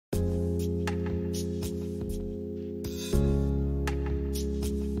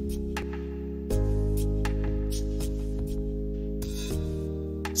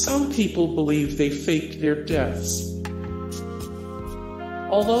Some people believe they faked their deaths.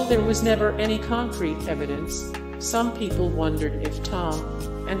 Although there was never any concrete evidence, some people wondered if Tom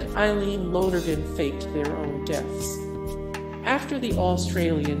and Eileen Lonergan faked their own deaths. After the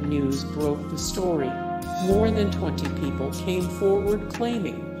Australian news broke the story, more than 20 people came forward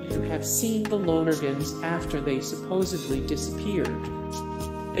claiming to have seen the Lonergans after they supposedly disappeared.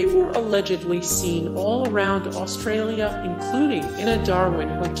 They were allegedly seen all around Australia, including in a Darwin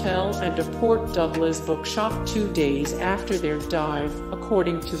hotel and a Port Douglas bookshop 2 days after their dive,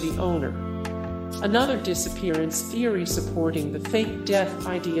 according to the owner. Another disappearance theory supporting the fake death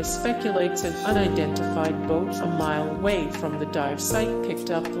idea speculates an unidentified boat a mile away from the dive site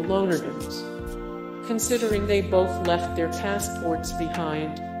picked up the Lonergans. Considering they both left their passports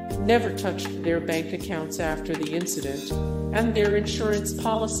behind, never touched their bank accounts after the incident, and their insurance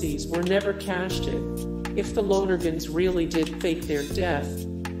policies were never cashed in, if the Lonergans really did fake their death,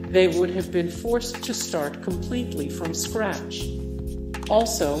 they would have been forced to start completely from scratch.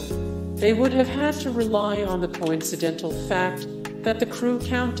 Also, they would have had to rely on the coincidental fact that the crew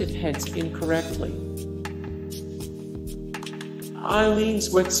counted heads incorrectly.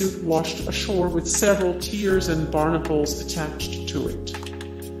 Eileen's wetsuit washed ashore with several tears and barnacles attached to it.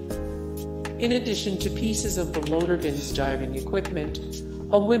 In addition to pieces of the Lonergans' diving equipment,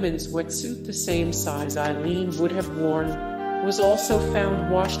 a women's wetsuit the same size Eileen would have worn was also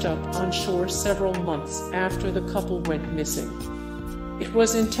found washed up on shore several months after the couple went missing. It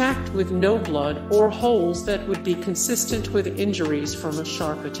was intact with no blood or holes that would be consistent with injuries from a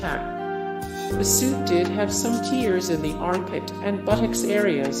shark attack. The suit did have some tears in the armpit and buttocks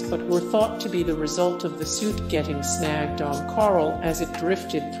areas, but were thought to be the result of the suit getting snagged on coral as it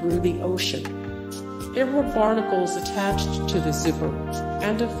drifted through the ocean. There were barnacles attached to the zipper,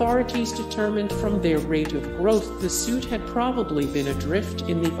 and authorities determined from their rate of growth the suit had probably been adrift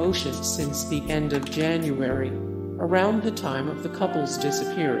in the ocean since the end of January, around the time of the couple's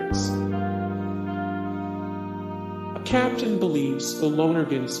disappearance. A captain believes the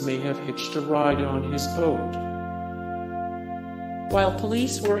Lonergans may have hitched a ride on his boat. While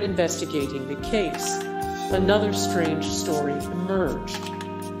police were investigating the case, another strange story emerged.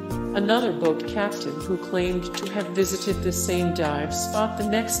 Another boat captain who claimed to have visited the same dive spot the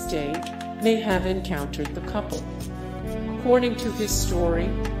next day may have encountered the couple. According to his story,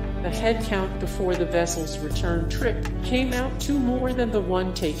 the head count before the vessel's return trip came out to more than the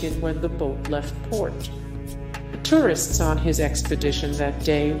one taken when the boat left port. The tourists on his expedition that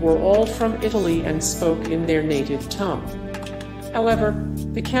day were all from Italy and spoke in their native tongue. However,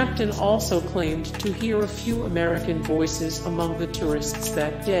 the captain also claimed to hear a few American voices among the tourists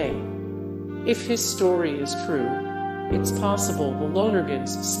that day. If his story is true, it's possible the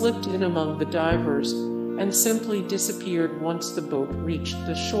Lonergans slipped in among the divers and simply disappeared once the boat reached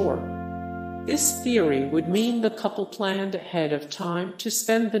the shore. This theory would mean the couple planned ahead of time to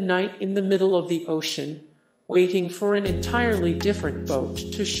spend the night in the middle of the ocean, waiting for an entirely different boat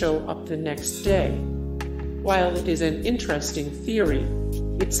to show up the next day. While it is an interesting theory,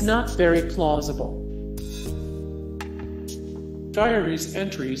 it's not very plausible. Diary's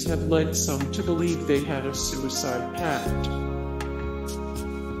entries have led some to believe they had a suicide pact.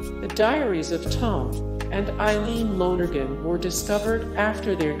 The diaries of Tom and Eileen Lonergan were discovered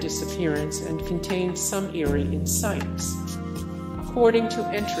after their disappearance and contained some eerie insights. According to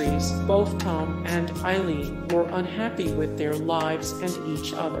entries, both Tom and Eileen were unhappy with their lives and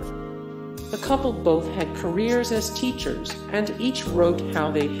each other. The couple both had careers as teachers, and each wrote how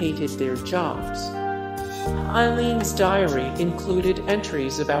they hated their jobs. Eileen's diary included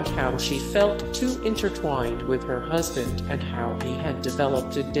entries about how she felt too intertwined with her husband and how he had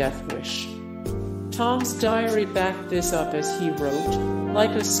developed a death wish. Tom's diary backed this up as he wrote,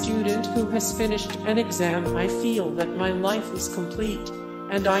 "Like a student who has finished an exam, I feel that my life is complete,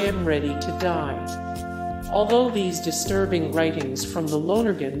 and I am ready to die." Although these disturbing writings from the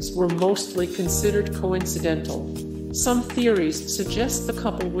Lonergans were mostly considered coincidental, some theories suggest the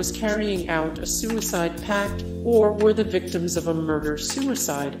couple was carrying out a suicide pact or were the victims of a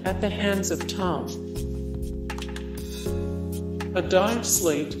murder-suicide at the hands of Tom. A dive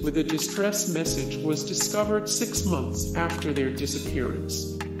slate with a distress message was discovered 6 months after their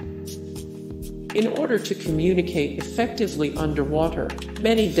disappearance. In order to communicate effectively underwater,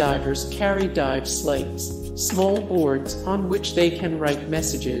 many divers carry dive slates, small boards on which they can write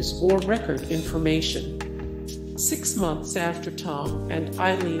messages or record information. 6 months after Tom and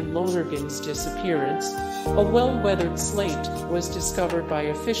Eileen Lonergan's disappearance, a well-weathered slate was discovered by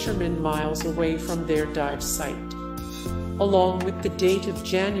a fisherman miles away from their dive site. Along with the date of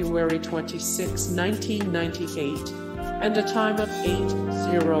January 26, 1998, and a time of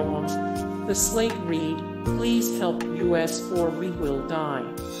 8:00. The slate read, "Please help US or we will die."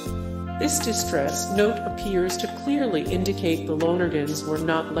 This distress note appears to clearly indicate the Lonergans were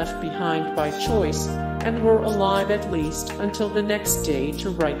not left behind by choice and were alive at least until the next day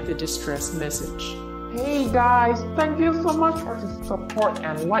to write the distress message. Hey guys, thank you so much for the support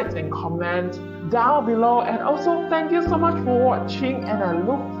and likes and comments down below, and also thank you so much for watching, and I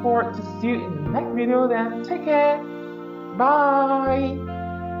look forward to see you in the next video. Then take care, bye.